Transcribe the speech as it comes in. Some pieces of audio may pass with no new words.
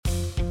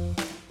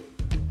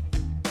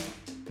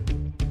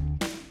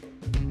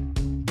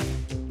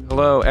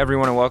Hello,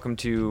 everyone, and welcome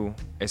to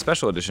a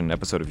special edition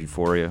episode of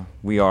Euphoria.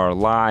 We are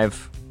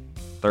live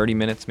 30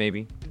 minutes,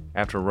 maybe,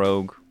 after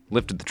Rogue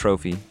lifted the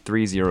trophy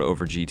 3-0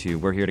 over G2.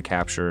 We're here to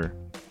capture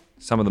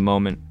some of the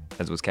moment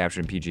as it was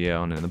captured in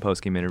PGL and in the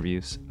post-game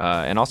interviews,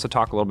 and also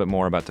talk a little bit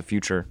more about the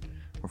future,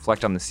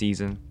 reflect on the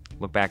season,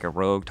 look back at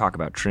Rogue, talk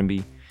about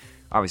Trimby,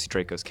 obviously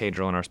Draco's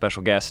K-Drill, and our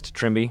special guest,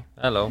 Trimby.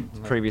 Hello.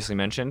 Previously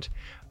mentioned.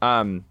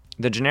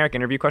 The generic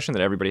interview question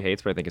that everybody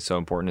hates, but I think is so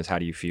important, is how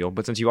do you feel?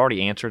 But since you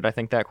already answered, I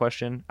think, that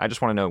question, I just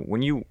want to know,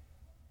 when you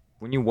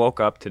woke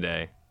up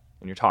today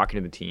and you're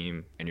talking to the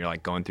team and you're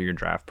like going through your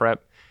draft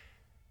prep,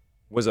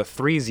 was a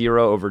 3-0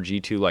 over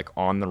G2 like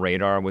on the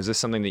radar? Was this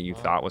something that you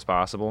thought was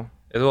possible?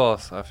 It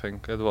was, I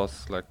think. It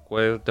was like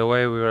the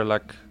way we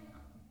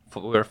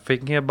were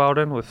thinking about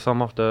it with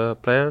some of the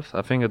players.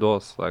 I think it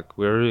was like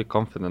we were really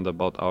confident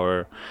about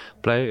our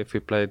play if we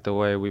played the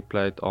way we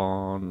played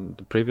on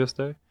the previous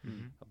day.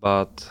 Mm-hmm.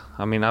 But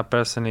I mean, I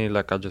personally,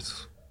 I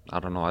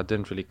don't know, I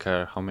didn't really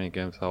care how many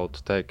games I would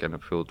take and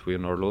if we would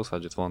win or lose. I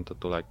just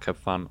wanted to have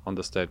fun on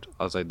the stage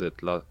as I did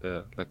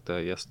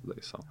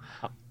yesterday. So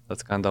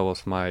that's kind of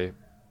was my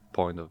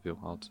point of view,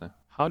 I would say.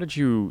 How did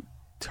you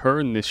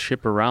turn this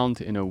ship around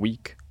in a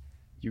week?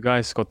 You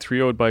guys got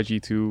 3-0'd by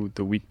G2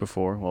 the week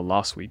before,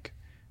 last week.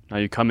 Now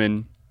you come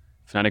in,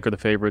 Fnatic are the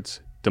favorites,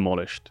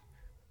 demolished.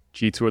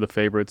 G2 are the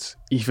favorites,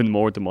 even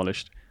more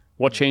demolished.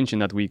 What changed in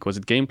that week? Was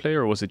it gameplay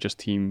or was it just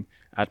team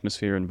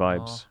atmosphere and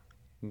vibes?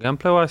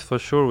 Gameplay-wise, for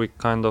sure, we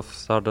kind of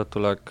started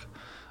to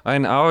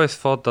I always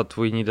thought that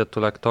we needed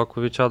to talk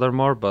with each other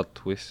more, but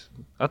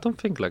I don't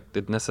think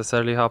it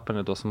necessarily happened.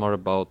 It was more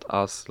about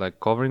us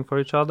covering for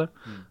each other,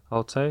 I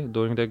would say,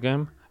 during the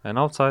game and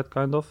outside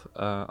kind of,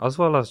 as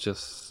well as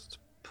just,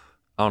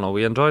 I don't know,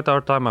 we enjoyed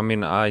our time. I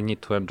mean, I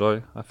need to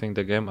enjoy, I think,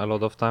 the game a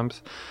lot of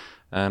times,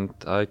 and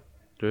I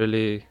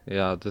really,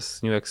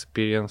 this new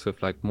experience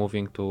with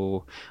moving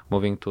to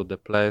the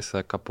place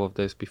a couple of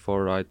days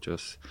before, right?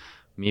 Just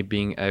me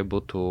being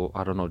able to,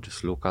 I don't know,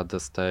 just look at the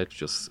stage,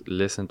 just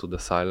listen to the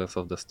silence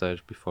of the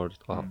stage before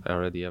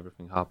already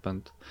everything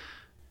happened.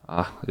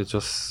 It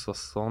just was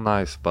so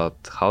nice.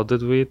 But how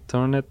did we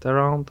turn it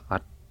around? I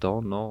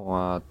don't know.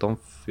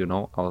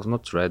 I was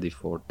not ready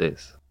for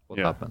this. What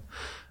happened?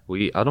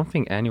 I don't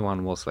think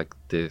anyone was like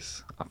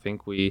this. I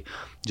think we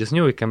just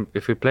knew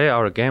if we play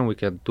our game, we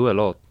can do a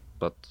lot.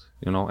 But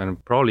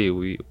and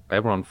probably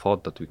everyone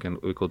thought that we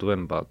could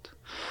win, but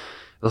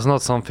it was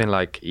not something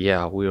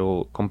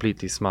we'll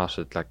completely smash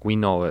it. We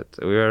know it.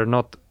 We are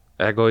not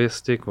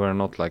egoistic. We're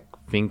not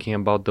thinking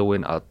about the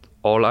win at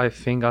all. I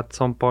think at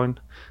some point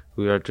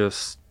we are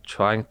just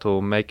trying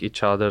to make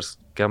each other's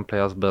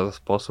gameplay as best as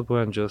possible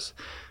and just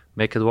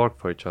make it work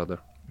for each other.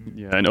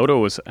 Yeah, and Odo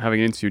was having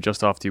an interview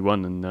just after you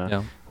won,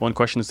 and one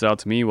question that stood out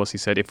to me was, he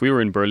said, if we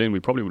were in Berlin, we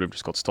probably would have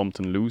just got stomped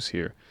and lose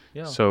here.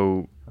 Yeah,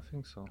 so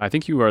I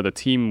think you are the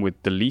team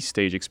with the least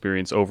stage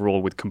experience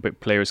overall with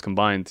players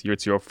combined.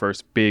 It's your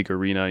first big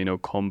arena,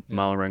 Comp,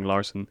 Malrang,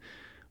 Larsen.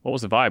 What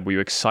was the vibe? Were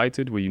you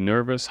excited? Were you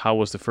nervous? How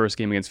was the first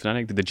game against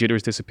Fnatic? Did the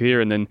jitters disappear?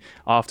 And then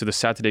after the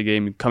Saturday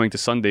game coming to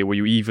Sunday, were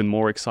you even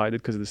more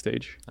excited because of the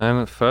stage?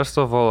 And first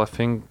of all, I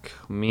think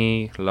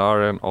me,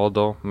 Lauren,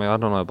 Odo, I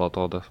don't know about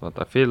others, but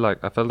I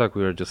felt like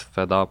we were just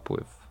fed up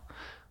with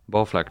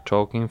both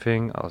choking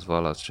thing as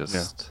well as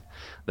just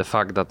the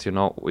fact that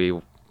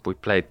we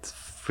played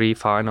 3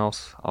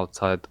 finals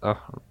outside. I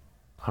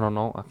don't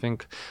know. I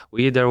think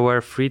we either were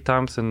 3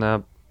 times in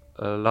the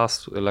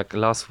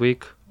last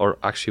week, or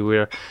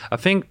actually I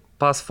think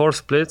past 4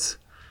 splits.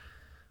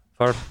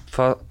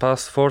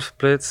 Past 4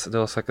 splits,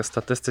 there was a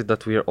statistic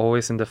that we are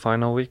always in the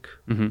final week.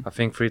 Mm-hmm. I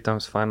think 3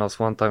 times finals,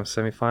 1 time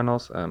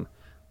semifinals, and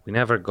we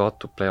never got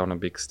to play on a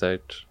big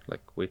stage.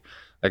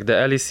 The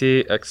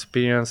LEC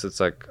experience, it's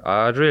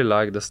I really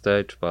like the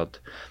stage, but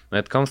when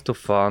it comes to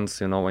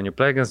fans, when you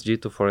play against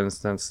G2, for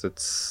instance,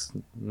 it's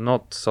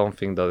not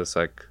something that is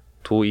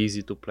too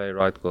easy to play,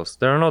 right? Because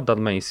there are not that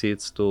many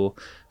seats to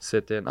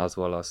sit in, as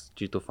well as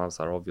G2 fans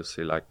are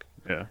obviously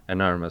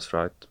enormous,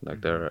 right?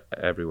 They're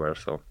everywhere,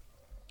 so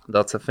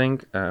that's a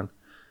thing. And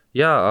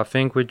I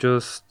think we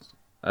just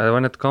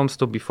when it comes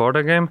to before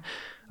the game,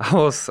 I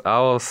was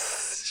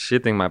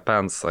shitting my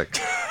pants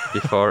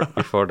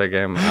before the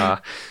game.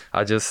 I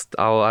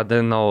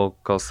didn't know,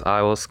 because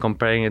I was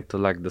comparing it to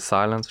the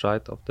silence,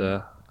 right, of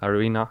the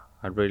arena.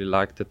 I really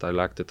liked it. I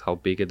liked it how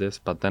big it is,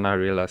 but then I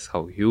realized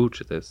how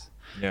huge it is.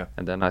 Yeah.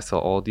 And then I saw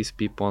all these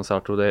people on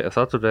Saturday.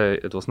 Saturday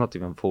it was not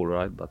even full,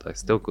 right? But I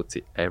still could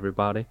see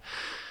everybody.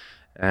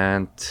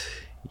 And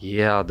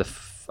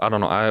I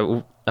don't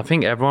know. I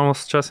think everyone was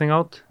stressing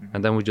out,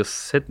 and then we just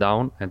sit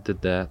down and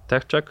did the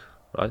tech check,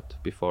 right?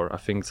 Before, I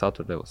think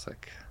Saturday was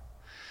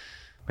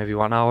maybe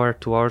 1 hour,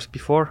 2 hours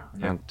before,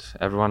 and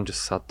everyone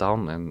just sat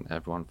down and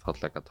everyone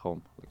felt at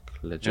home,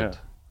 legit.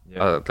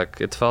 Yeah.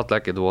 It felt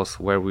like it was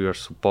where we were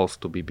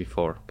supposed to be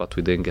before, but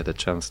we didn't get a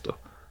chance to.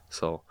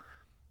 So,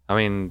 I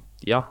mean,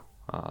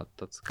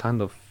 that's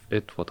kind of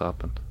what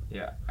happened.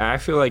 Yeah, I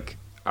feel like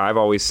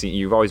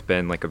you've always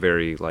been a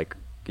very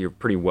you're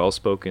pretty well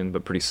spoken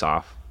but pretty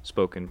soft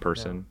spoken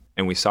person,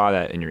 and we saw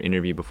that in your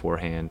interview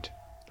beforehand.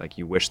 Like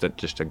you wish that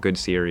just a good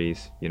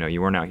series, you know,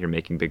 you weren't out here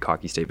making big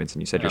cocky statements,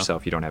 and you said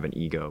yourself you don't have an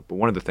ego. But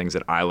one of the things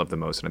that I love the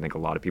most, and I think a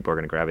lot of people are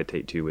going to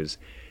gravitate to, is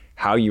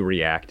how you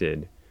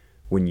reacted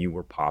when you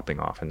were popping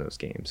off in those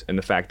games. And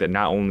the fact that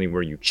not only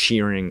were you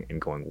cheering and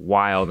going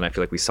wild, and I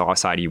feel like we saw a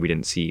side of you we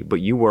didn't see,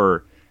 but you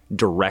were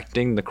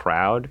directing the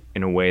crowd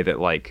in a way that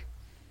like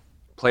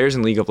players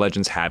in League of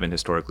Legends haven't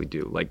historically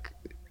do. Like,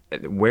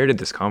 where did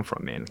this come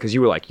from, man? Because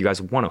you were like, you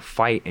guys want to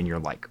fight, and you're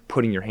like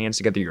putting your hands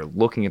together, you're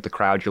looking at the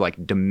crowd, you're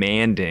like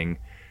demanding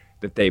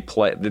that they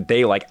play, that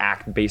they like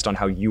act based on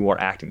how you are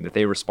acting, that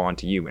they respond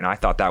to you. And I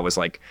thought that was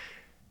like,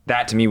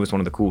 that to me was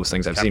one of the coolest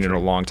things I've seen in a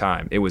long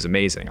time. It was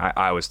amazing.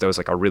 That was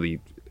like a really,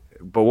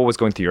 but what was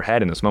going through your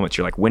head in those moments?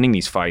 You're like winning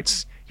these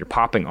fights, you're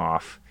popping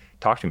off.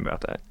 Talk to me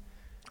about that.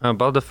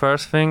 About the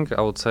first thing,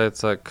 I would say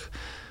it's like,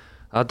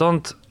 I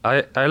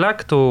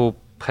like to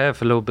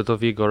have a little bit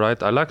of ego,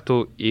 right? I like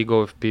to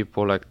ego if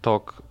people like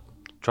talk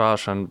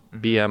trash and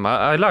BM.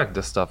 I like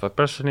this stuff. I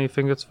personally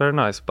think it's very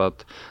nice,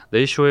 but the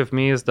issue with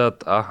me is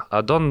that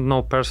I don't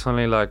know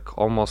personally like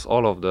almost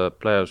all of the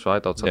players,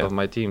 right, outside of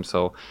my team.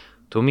 So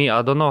to me,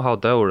 I don't know how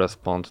they will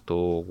respond to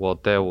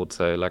what they would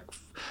say, like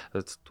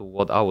it's to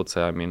what I would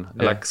say. I mean,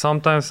 like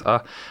sometimes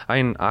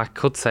I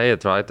could say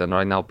it, right, and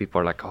right now people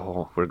are like,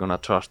 oh, we're gonna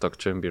trash talk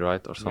Chimbi,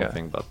 right, or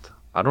something, but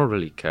I don't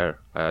really care.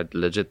 I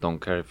legit don't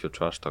care if you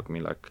trash talk me.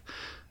 Like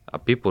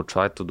people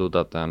try to do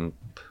that, and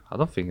I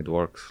don't think it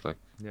works. Like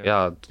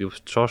you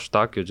trash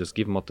talk, you just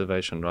give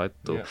motivation, right?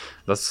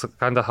 That's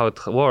kind of how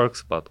it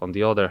works. But on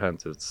the other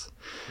hand, it's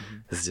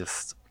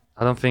just,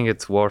 I don't think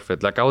it's worth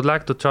it. Like I would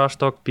like to trash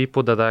talk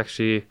people that I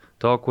actually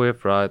talk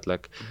with, right?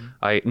 Like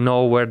I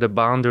know where the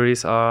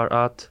boundaries are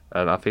at,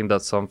 and I think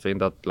that's something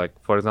that, like,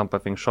 for example,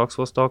 I think Shox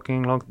was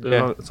talking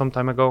some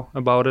time ago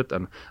about it,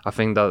 and I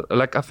think that,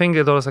 like, I think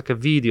it was like a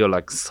video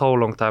like so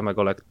long time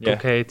ago, like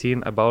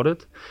 2K18 about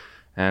it,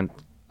 and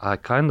I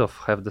kind of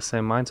have the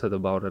same mindset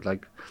about it.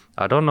 Like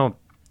I don't know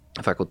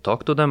if I could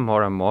talk to them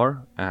more and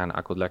more, and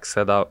I could like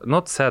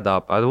not set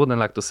up, I wouldn't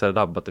like to set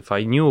up, but if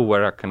I knew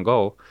where I can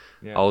go,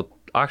 I would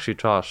actually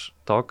trash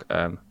talk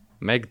and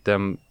make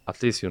them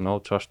at least,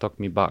 trash talk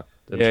me back.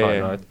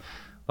 Right?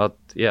 But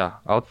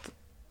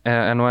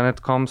and when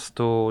it comes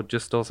to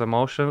just those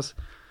emotions,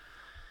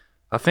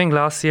 I think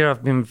last year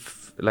I've been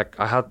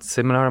I had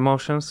similar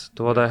emotions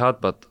to what I had,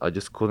 but I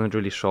just couldn't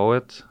really show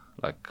it.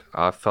 Like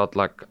I felt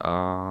like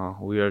I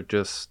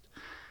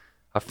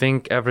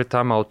think every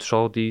time I would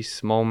show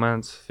these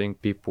moments, I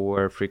think people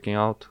were freaking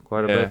out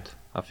quite a bit.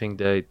 I think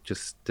they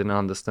just didn't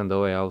understand the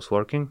way I was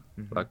working.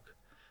 Like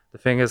the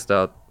thing is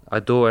that I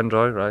do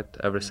enjoy, right,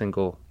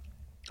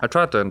 I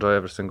try to enjoy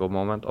every single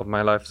moment of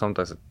my life.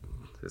 Sometimes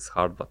it's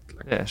hard, but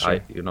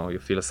you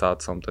feel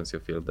sad, sometimes you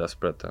feel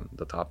desperate, and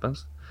that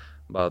happens.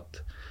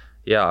 But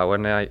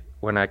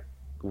when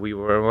we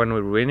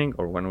were winning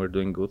or when we're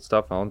doing good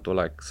stuff, I want to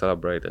like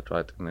celebrate it,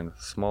 right? And in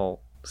small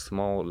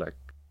like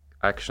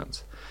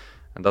actions.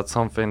 And that's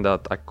something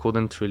that I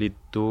couldn't really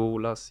do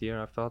last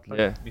year, I felt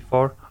like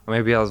before.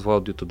 Maybe as well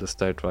due to the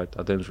state, right?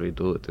 I didn't really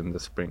do it in the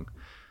spring.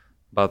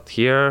 But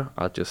here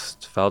I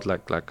just felt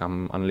like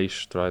I'm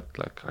unleashed, right?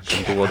 Like I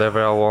can do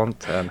whatever I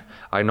want, and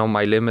I know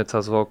my limits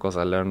as well because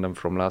I learned them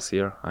from last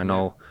year. I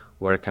know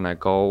where can I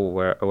go,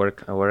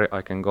 where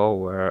I can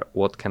go,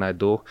 what can I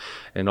do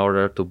in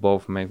order to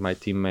both make my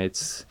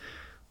teammates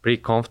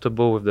pretty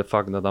comfortable with the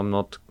fact that I'm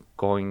not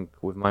going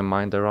with my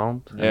mind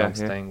around and I'm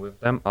staying with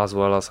them, as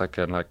well as I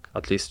can like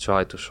at least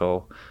try to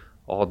show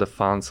all the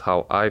fans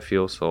how I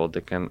feel, so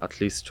they can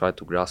at least try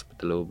to grasp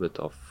it a little bit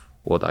of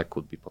what I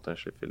could be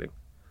potentially feeling.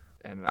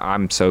 And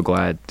I'm so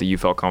glad that you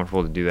felt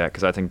comfortable to do that,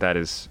 because I think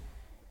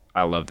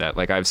I love that.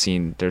 Like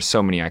there's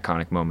so many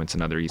iconic moments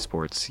in other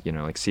esports,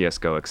 like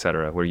CSGO,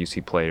 etc., where you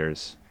see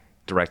players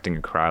directing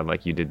a crowd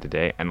like you did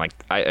today. And like,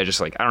 I just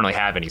like, I don't really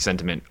have any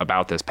sentiment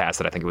about this pass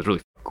that I think it was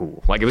really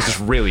cool. Like it was just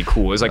really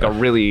cool. It was like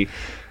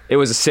it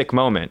was a sick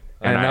moment.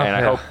 And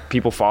I hope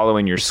people follow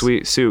in your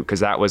suit,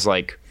 because that was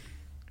like,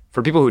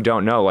 for people who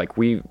don't know, like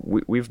we've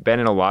been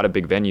in a lot of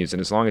big venues,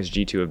 and as long as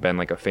G2 have been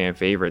like a fan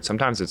favorite,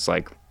 sometimes it's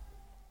like,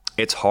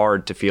 it's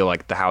hard to feel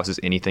like the house is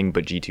anything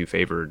but G2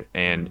 favored.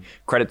 And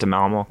credit to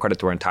Malmo, credit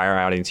to our entire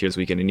audience here this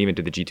weekend, and even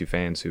to the G2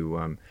 fans who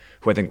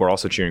I think were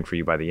also cheering for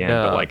you by the end.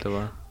 But like,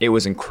 it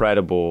was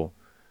incredible,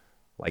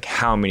 like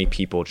how many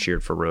people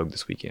cheered for Rogue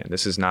this weekend.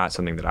 This is not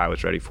something that I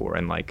was ready for.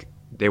 And like,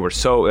 they were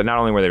not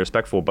only were they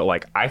respectful, but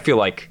like, I feel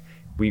like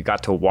we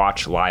got to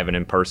watch live and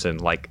in person,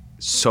 like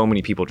so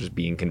many people just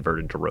being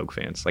converted to Rogue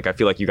fans. Like I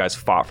feel like you guys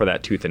fought for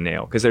that tooth and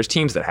nail, because there's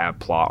teams that have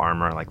plot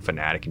armor like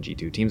Fnatic and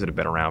G2, teams that have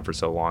been around for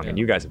so long, and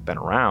you guys have been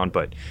around,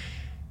 but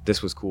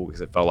this was cool because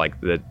it felt like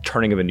the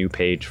turning of a new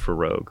page for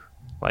Rogue.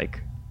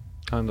 Like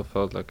kind of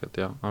felt like it,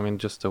 yeah. I mean,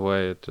 just the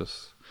way it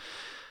just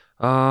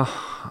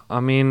I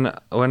mean,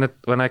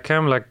 when I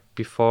came like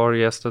before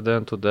yesterday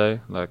and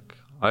today, like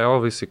I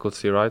obviously could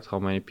see, right, how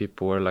many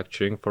people were like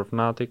cheering for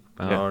Fnatic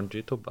or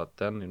G2, but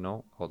then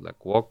I would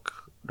like walk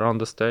around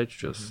the stage,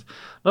 just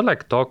not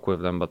like talk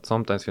with them, but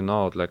sometimes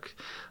like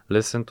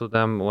listen to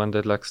them when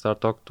they like start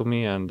talk to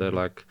me, and they're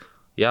like,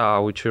 yeah,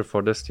 we cheer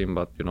for this team,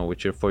 but we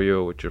cheer for you,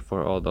 we cheer for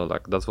Odo.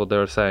 Like that's what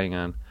they're saying,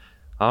 and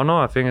I don't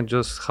know. I think it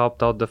just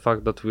helped out the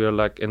fact that we are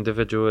like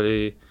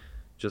individually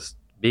just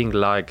being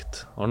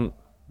liked, or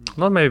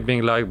not maybe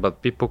being liked,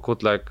 but people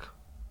could like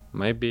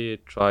maybe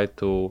try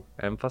to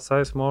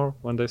emphasize more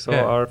when they saw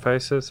our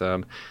faces,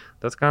 and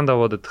that's kind of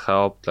what it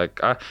helped. Like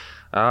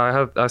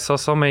I saw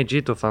so many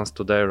G2 fans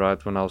today,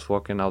 right, when I was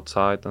walking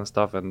outside and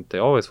stuff, and they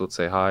always would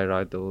say hi,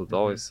 right? They would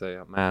always say,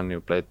 "Man, you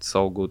played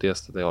so good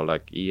yesterday," or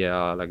like,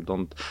 "Yeah, like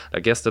don't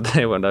like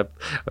yesterday when I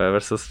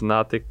versus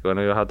Fnatic, when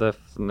we had a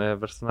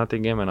versus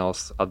Fnatic game, and I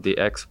was at the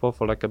expo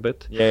for like a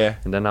bit,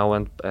 and then I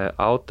went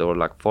out. There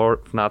were like 4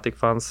 Fnatic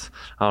fans.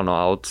 I don't know.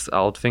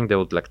 I would think they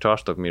would like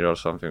trash talk me or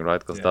something,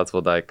 right? Because that's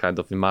what I kind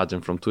of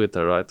imagine from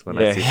Twitter, right? When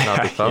I see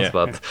Fnatic fans,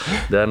 but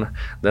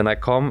then I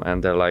come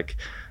and they're like,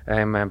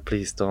 "Hey man,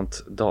 please don't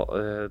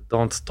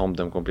stomp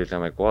them completely."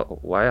 I'm like, "What?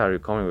 Why are you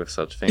coming with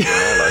such things?"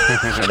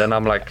 Like,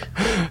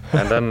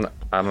 and then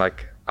I'm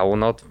like, I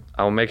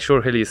will make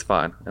sure Hilly is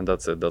fine, and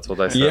that's it. That's what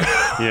I said.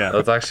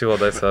 That's actually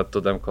what I said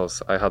to them,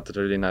 because I had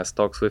really nice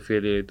talks with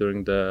Hilly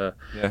during the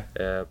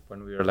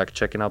when we were like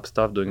checking up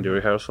stuff, doing the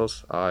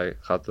rehearsals. I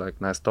had like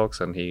nice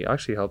talks, and he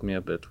actually helped me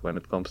a bit when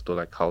it comes to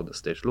like how the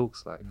stage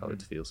looks, like how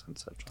it feels,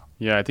 etc.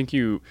 Yeah, I think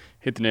you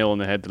hit the nail on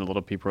the head that a lot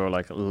of people are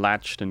like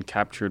latched and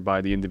captured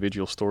by the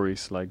individual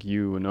stories, like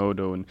you and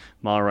Odo, and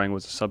Malrang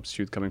was a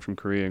substitute coming from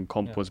Korea, and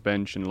Comp was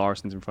bench, and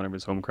Larsen's in front of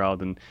his home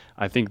crowd. And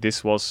I think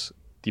this was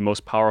the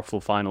most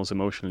powerful finals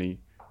emotionally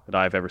that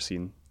I've ever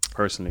seen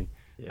personally.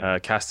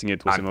 Casting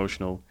it was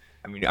emotional.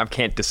 I mean, I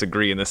can't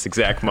disagree in this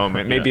exact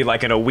moment. Maybe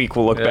like in a week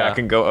we'll look back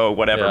and go, oh,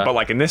 whatever. But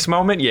like in this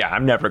moment,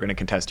 I'm never going to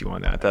contest you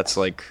on that. That's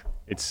like...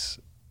 It's,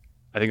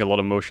 I think, a lot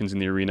of emotions in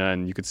the arena,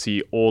 and you could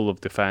see all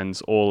of the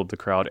fans, all of the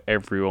crowd,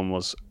 everyone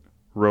was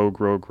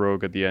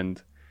rogue at the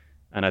end.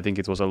 And I think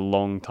it was a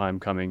long time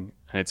coming,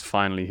 and it's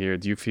finally here.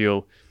 Do you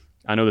feel...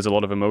 I know there's a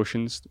lot of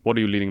emotions. What are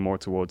you leaning more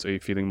towards? Are you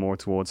feeling more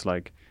towards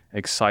like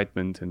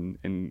excitement and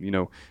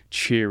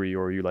cheery,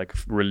 or are you like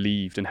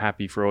relieved and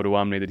happy for Odo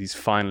Amne that he's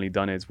finally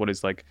done it? What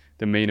is like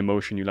the main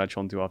emotion you latch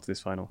onto after this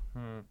final?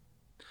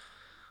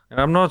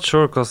 I'm not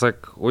sure, because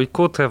like we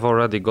could have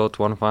already got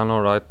one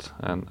final, right?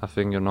 And I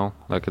think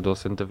like it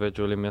was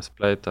individually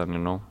misplayed,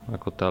 and I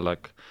could tell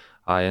like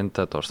I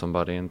entered or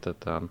somebody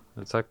entered, and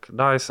it's like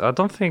nice. I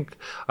don't think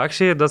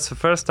actually that's the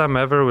first time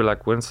ever we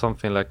like win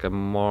something like a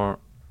more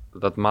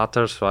that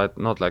matters, right?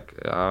 Not like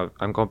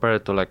I'm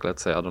compared to like,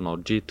 let's say, I don't know,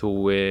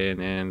 G2 win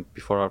and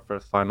before our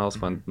first finals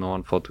when no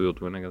one thought we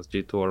would win against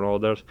G2 or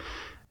others,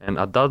 and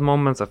at that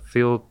moment I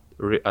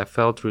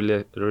felt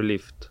really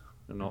relieved.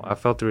 I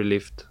felt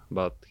relieved,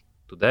 but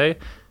today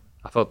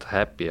I felt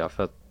happy.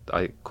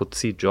 I could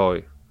see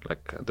joy.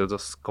 Like that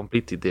was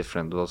completely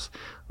different. It was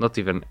not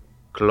even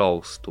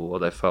close to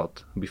what I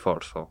felt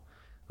before. So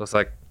it was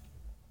like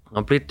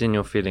completely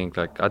new feeling.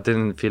 Like I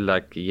didn't feel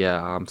like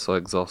I'm so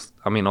exhausted.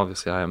 I mean,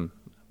 obviously I am.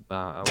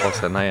 I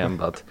was and I am,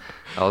 but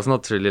I was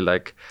not really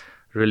like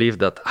relieved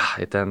that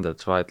it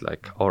ended, right?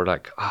 Like, or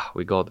like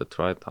we got it,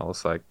 right? I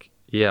was like,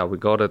 we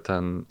got it,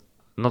 and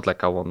not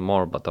like I want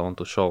more, but I want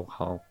to show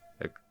how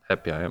like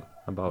happy I am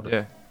about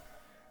it.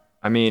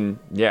 I mean,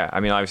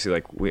 obviously,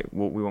 like we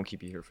won't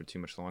keep you here for too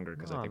much longer,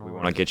 because I think we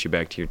want to get you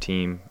back to your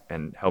team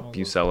and help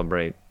you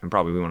celebrate, and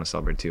probably we want to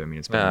celebrate too. I mean,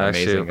 it's been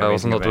amazing. Actually, I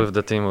was not with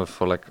the team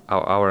for like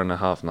an hour and a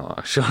half now.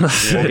 Actually,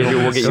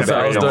 we'll get you back.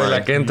 I was doing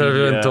like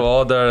interviewing to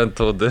other and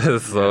to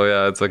this,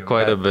 so it's like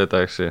quite a bit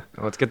actually.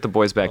 Let's get the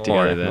boys back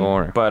together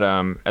then. But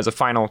as a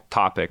final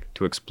topic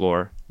to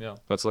explore,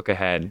 let's look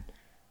ahead.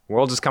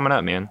 Worlds is coming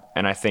up, man,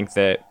 and I think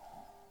that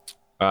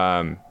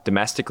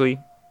domestically,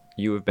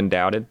 you have been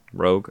doubted,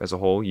 Rogue as a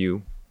whole,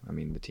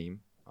 the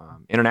team.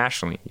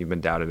 Internationally, you've been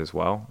doubted as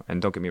well.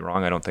 And don't get me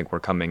wrong, I don't think we're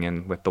coming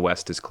in with the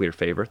West as clear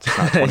favorites. It's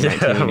not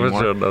 2019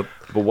 anymore. Sure not.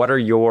 But what are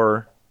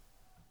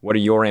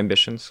your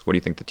ambitions? What do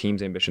you think the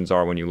team's ambitions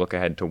are when you look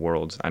ahead to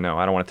Worlds? I know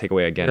I don't want to take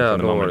away again from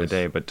the moment of the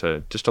day,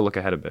 but just to look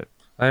ahead a bit.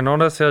 And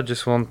honestly, I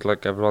just want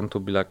like everyone to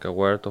be like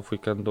aware of what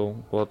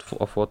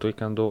we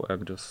can do,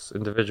 and just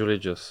individually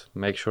just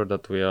make sure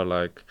that we are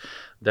like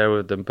there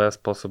with the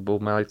best possible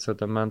mindset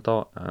and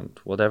mental, and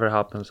whatever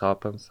happens.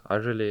 I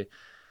really,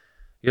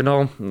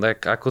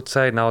 like I could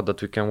say now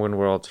that we can win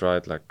Worlds,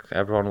 right? Like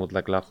everyone would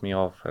like laugh me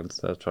off,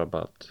 etc.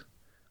 But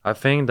I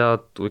think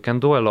that we can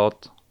do a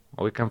lot.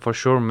 We can for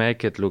sure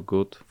make it look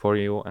good for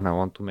you, and I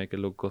want to make it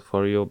look good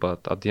for you.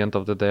 But at the end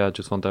of the day, I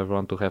just want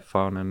everyone to have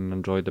fun and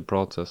enjoy the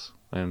process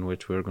in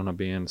which we're going to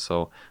be in.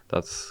 So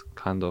that's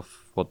kind of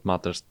what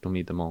matters to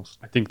me the most.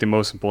 I think the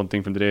most important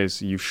thing from today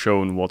is you've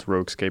shown what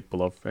Rogue's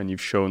capable of, and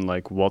you've shown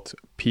like what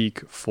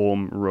peak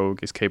form Rogue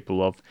is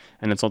capable of,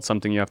 and it's not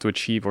something you have to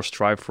achieve or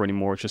strive for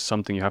anymore. It's just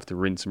something you have to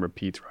rinse and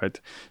repeat, right?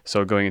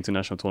 So going into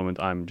national tournament,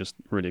 I'm just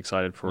really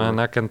excited for.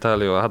 And I can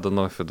tell you, I don't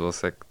know if it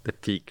was like the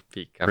peak.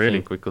 I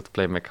think we could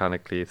play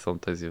mechanically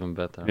sometimes even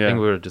better. I think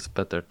we were just a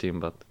better team,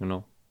 but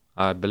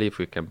I believe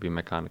we can be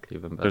mechanically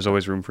even better. There's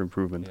always room for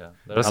improvement.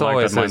 There's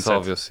always,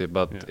 obviously,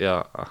 but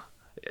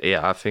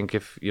yeah, I think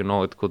if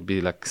it could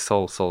be like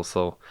so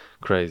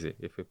crazy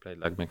if we played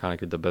like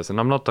mechanically the best. And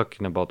I'm not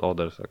talking about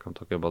others, like I'm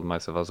talking about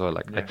myself as well.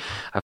 Like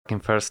I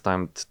fucking first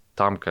time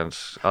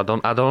Tamkens. I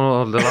don't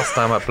know the last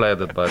time I played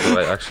it, by the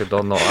way. I actually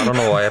don't know. I don't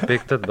know why I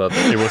picked it, but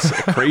It was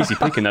a crazy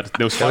pick in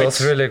those fights. it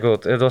was really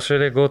good. It was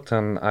really good,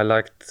 and I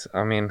liked.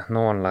 I mean,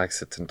 no one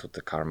likes it into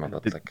the karma,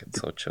 but like it's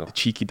so chill. The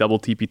cheeky double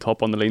TP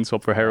top on the lane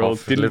swap for Herald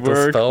Of didn't little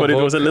work, but it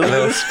was a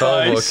little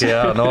spellbook. spice.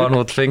 Yeah, no one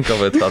would think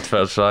of it at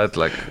first, right?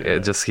 Like he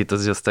just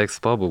takes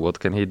spellbook. What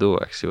can he do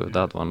actually with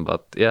that one?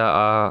 But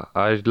yeah,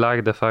 I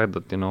like the fact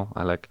that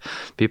I like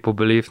people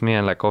believe me,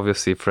 and like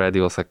obviously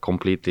Freddy was like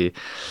completely.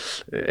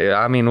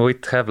 I mean,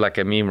 we'd have like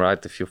a meme,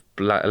 right? If you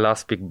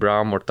last pick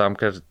Braum or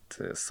Tamkens,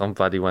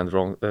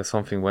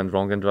 something went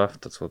wrong in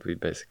draft. That's what we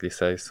basically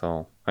say.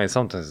 So I mean,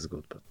 sometimes it's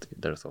good, but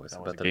there's always a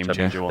better game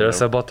champion.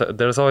 changer.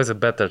 There's always a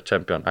better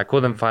champion. I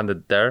couldn't find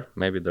it there.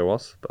 Maybe there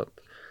was, but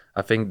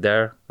I think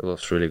there it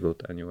was really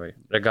good anyway.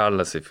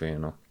 Regardless if we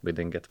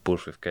didn't get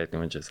pushed with Caitlyn,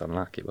 which is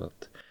unlucky,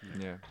 but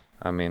Yeah.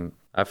 I mean,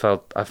 I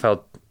felt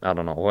I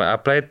don't know. When I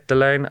played the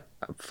lane,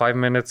 5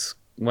 minutes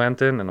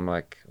went in, and I'm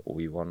like,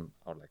 we won.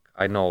 Or like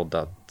I know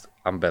that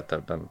I'm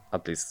better than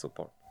at least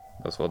support.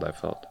 That's what I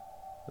felt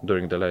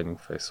during the laning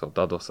phase. So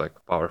that was like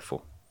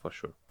powerful for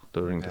sure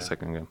during the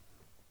second game.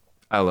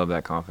 I love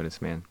that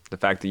confidence, man. The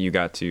fact that you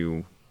got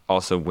to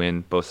also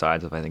win both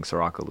sides of, I think,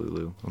 Soraka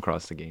Lulu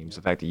across the games.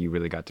 The fact that you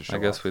really got to show I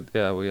guess off.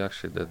 we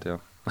actually did, yeah.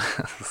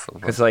 So,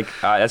 Because like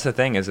that's the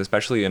thing is,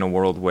 especially in a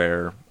world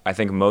where I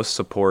think most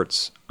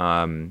supports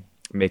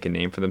make a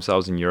name for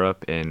themselves in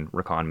Europe in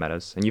Rakan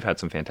metas, and you've had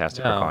some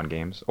fantastic Rakan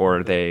games,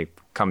 or they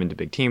come into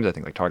big teams. I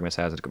think like Targamas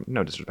has.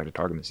 No disrespect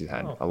to Targamas, he's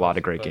had a lot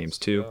of great games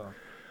too.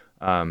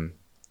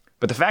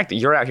 But the fact that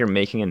you're out here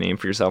making a name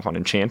for yourself on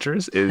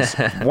Enchanters is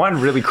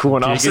one really cool,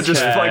 and also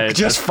just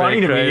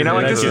funny to me. You know,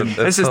 like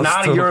this is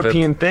not a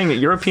European thing.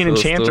 European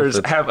Enchanters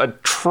have a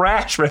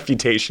trash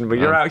reputation, but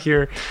you're out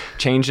here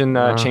changing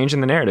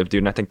the narrative, dude.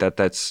 And I think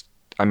that's.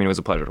 I mean, it was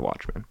a pleasure to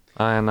watch, man.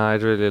 And I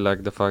really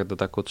like the fact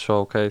that I could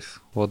showcase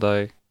what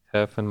I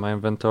have in my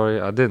inventory.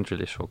 I didn't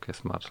really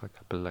showcase much.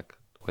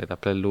 I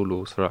play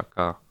Lulu,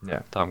 Soraka,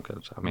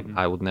 Tamkens. I mean,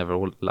 I would never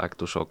like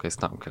to showcase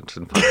Tamkens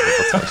in public,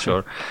 that's for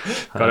sure.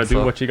 Gotta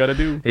do what you gotta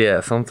do.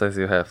 Yeah, sometimes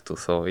you have to.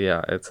 So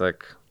yeah, it's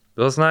like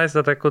it was nice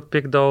that I could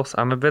pick those.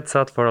 I'm a bit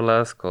sad for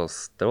Alas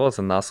because there was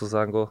a Nasus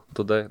angle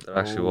today. There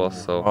actually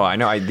was. So I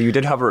know you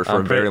did hover it for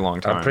a very long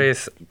time. I'm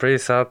pretty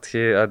sad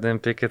I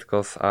didn't pick it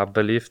because I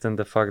believed in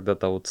the fact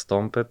that I would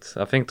stomp it.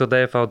 I think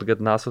today if I would get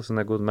Nasus in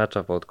a good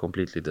matchup, I would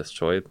completely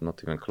destroy it.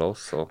 Not even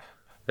close. So.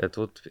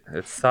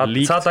 It's sad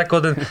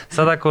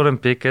I couldn't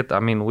pick it. I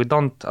mean, I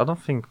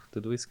don't think,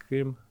 did we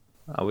scream?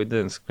 We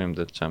didn't scream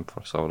the champ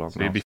for so long.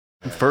 So you'd be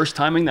first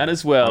timing that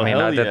as well. I mean,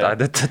 I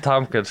did the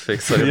Tamkens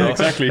fix. So,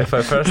 exactly. If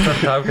I first time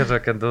Tamkens, I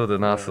can do the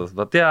Nasus.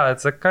 But yeah,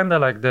 it's kind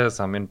of like this.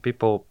 I mean,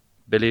 people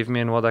believe me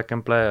in what I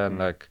can play, and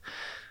like,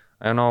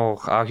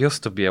 I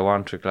used to be a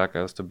one trick. Like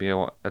I used to be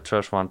a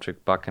trash one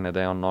trick back in the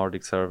day on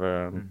Nordic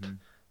server, and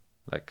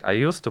like I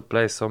used to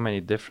play so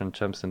many different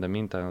champs in the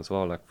meantime as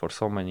well, like for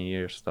so many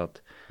years that.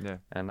 Yeah.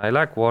 And I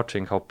like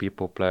watching how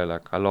people play.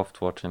 Like I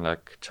loved watching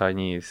like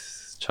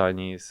Chinese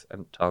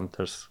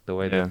enchanters, the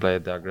way they play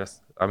the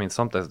aggressive. I mean,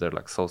 sometimes they're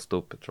like so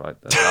stupid, right?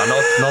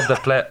 Not the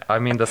play. I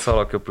mean, the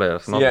solo queue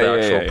players, not the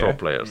actual pro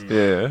players.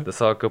 Yeah. The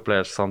solo queue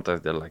players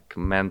sometimes they're like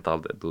mental.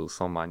 They do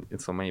so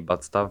many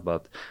bad stuff.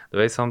 But the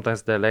way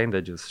sometimes they lane,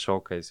 they just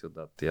showcase you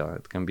that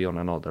it can be on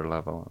another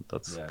level.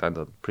 That's kind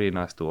of pretty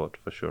nice to watch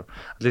for sure.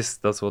 At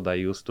least that's what I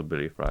used to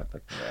believe, right?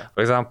 Like, for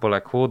example,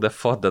 like who would have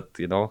thought that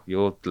you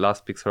would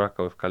last pick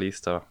Soraka with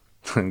Kalista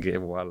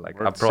game one? Like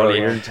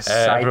you're just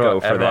psycho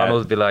for everyone that.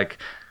 would be like.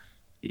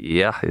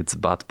 Yeah, it's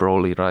bad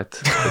Broly, right?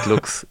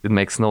 It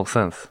makes no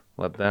sense.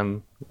 But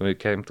then we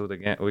come to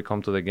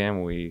the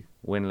game, we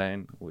win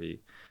lane,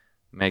 we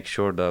make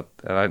sure that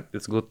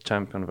it's good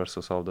champion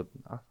versus all that.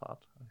 I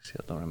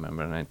don't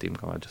remember any team.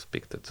 I just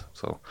picked it.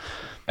 So,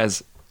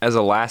 as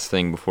a last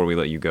thing before we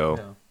let you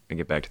go and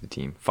get back to the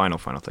team, final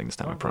thing this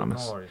time, I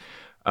promise.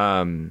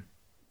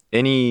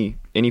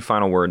 Any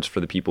final words for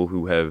the people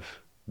who have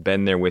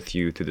been there with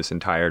you through this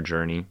entire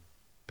journey?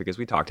 Because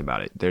we talked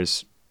about it.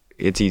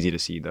 It's easy to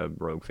see the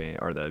Rogue fan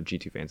or the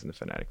G2 fans and the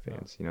Fnatic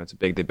fans.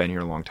 They've been here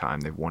a long time.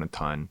 They've won a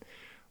ton.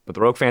 But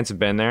the Rogue fans have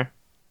been there,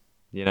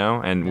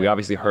 and we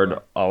obviously heard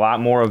a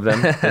lot more of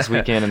them this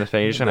weekend in the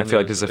Phasian. I feel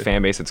like this is a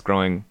fan base that's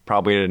growing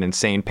probably at an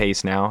insane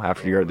pace now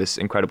after this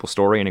incredible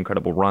story and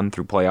incredible run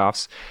through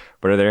playoffs.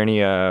 But are there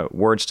any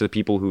words to the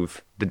people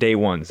the day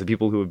ones, the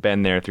people who have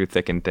been there through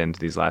thick and thin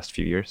these last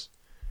few years?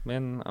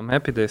 Man, I'm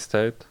happy they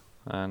stayed.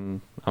 And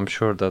I'm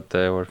sure that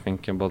they were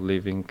thinking about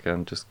leaving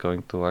and just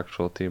going to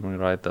actual team,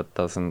 right? That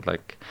doesn't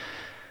like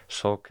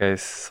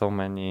showcase so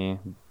many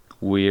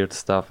weird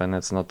stuff, and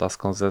it's not as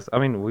consistent. I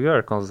mean, we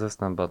are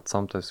consistent, but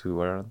sometimes we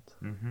weren't,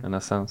 in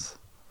a sense.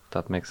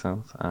 That makes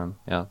sense. And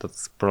yeah,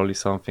 that's probably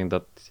something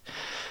that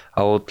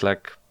I would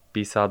like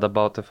be sad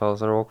about if I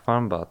was a Rogue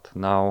fan. But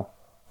now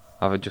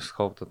I would just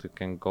hope that we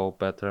can go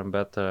better and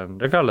better,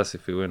 and regardless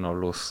if we win or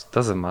lose,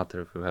 doesn't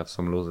matter if we have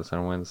some losses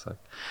and wins. Like,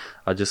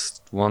 I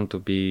just want to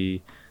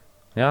be,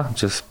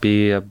 just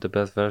be the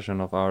best version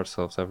of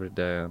ourselves every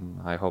day,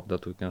 and I hope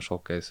that we can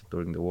showcase it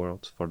during the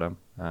Worlds for them.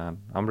 And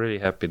I'm really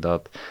happy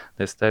that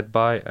they stayed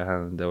by,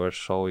 and they were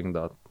showing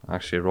that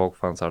actually Rogue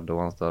fans are the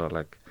ones that are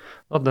like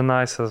not the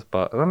nicest,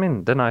 but I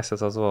mean the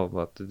nicest as well,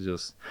 but it's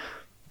just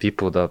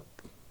people that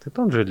they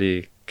don't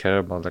really care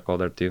about like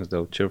other teams.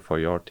 They'll cheer for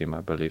your team,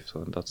 I believe.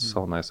 So that's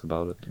so nice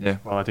about it. Yeah.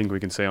 Well, I think we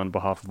can say on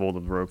behalf of all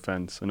of the Rogue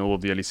fans and all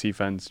of the LEC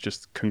fans,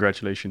 just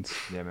congratulations.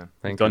 Yeah, man.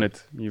 You've done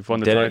it. You've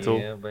won the Did it. title.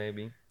 Yeah,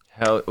 baby.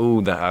 Hell,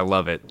 I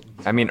love it.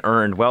 I mean,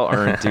 well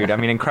earned, dude. I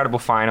mean, incredible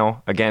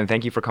final. Again,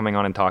 thank you for coming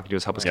on and talking to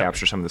us, help us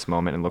capture some of this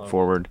moment and look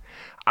forward.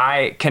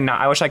 I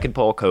wish I could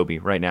pull Kobe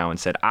right now and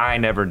said, I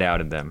never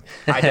doubted them.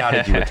 I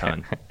doubted you a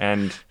ton.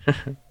 And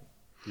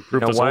You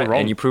proved us all wrong.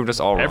 And you proved us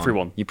all wrong.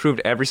 Everyone. You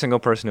proved every single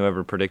person who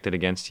ever predicted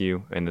against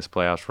you in this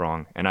playoffs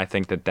wrong. And I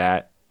think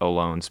that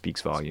alone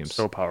speaks volumes.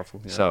 So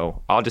powerful. Yeah.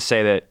 So I'll just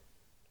say that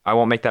I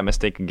won't make that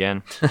mistake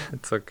again.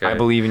 It's okay. I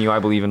believe in you. I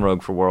believe in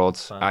Rogue for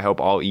Worlds. I hope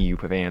all EU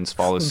fans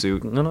follow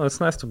suit. No, it's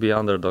nice to be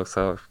underdogs.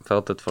 I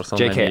felt it for so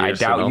many JK, years.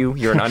 I doubt you.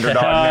 You're an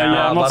underdog now.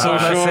 Yeah, I'm not so But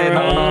sure. honestly,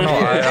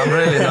 no. I'm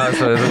really not.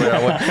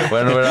 So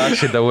when we're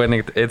actually the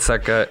winning, it's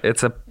like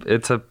it's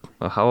a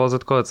how was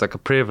it called? It's like a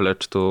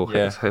privilege to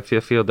if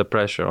you feel the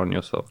pressure on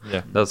you. So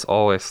that's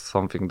always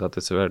something that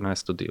is very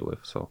nice to deal with.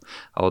 So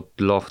I would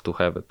love to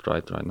have it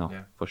right now,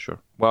 for sure.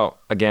 Well,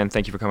 again,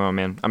 thank you for coming on,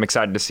 man. I'm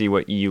excited to see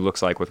what EU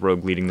looks like with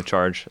Rogue leading the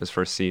charge as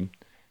first seed.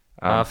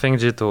 I think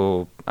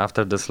G2,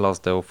 after this loss,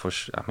 they'll for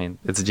sure, I mean,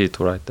 it's G2,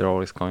 right? They're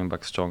always coming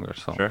back stronger.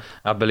 So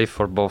I believe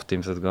for both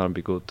teams it's going to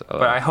be good.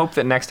 But I hope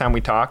that next time we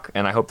talk,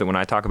 and I hope that when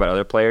I talk about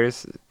other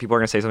players, people are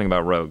going to say something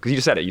about Rogue. Because you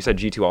just said it. You said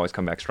G2 always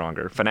come back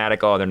stronger.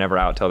 Fnatic, they're never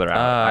out till they're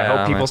out. I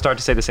hope people start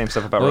to say the same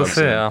stuff about Rogue.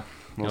 We'll see,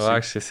 We'll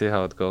actually see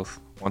how it goes.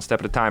 One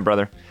step at a time,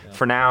 brother. Yeah.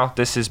 For now,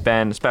 this has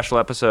been a special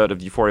episode of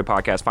the Euphoria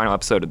Podcast, final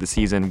episode of the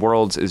season.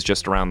 Worlds is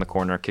just around the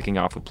corner, kicking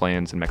off with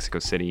play-ins in Mexico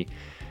City.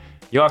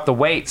 You'll have to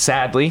wait,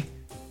 sadly,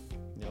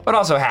 but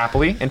also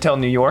happily, until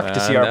New York to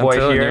see our boy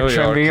here,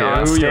 Trimby,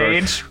 on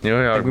stage. New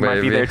York, I think we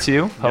might be there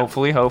too,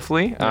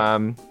 hopefully.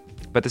 Yeah.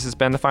 But this has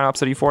been the final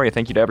episode of Euphoria.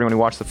 Thank you to everyone who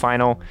watched the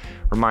final.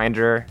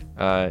 Reminder,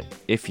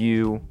 if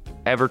you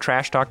ever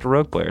trash talk a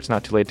Rogue player, it's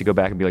not too late to go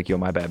back and be like, yo,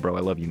 my bad, bro,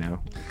 I love you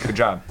now. Good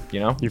job, you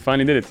know? You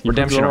finally did it. You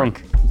Redemption proved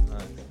it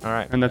arc. All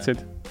right. And that's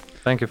it.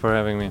 Thank you for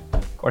having me.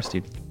 Of course,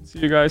 dude. See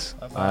you guys.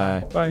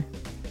 Bye. Bye.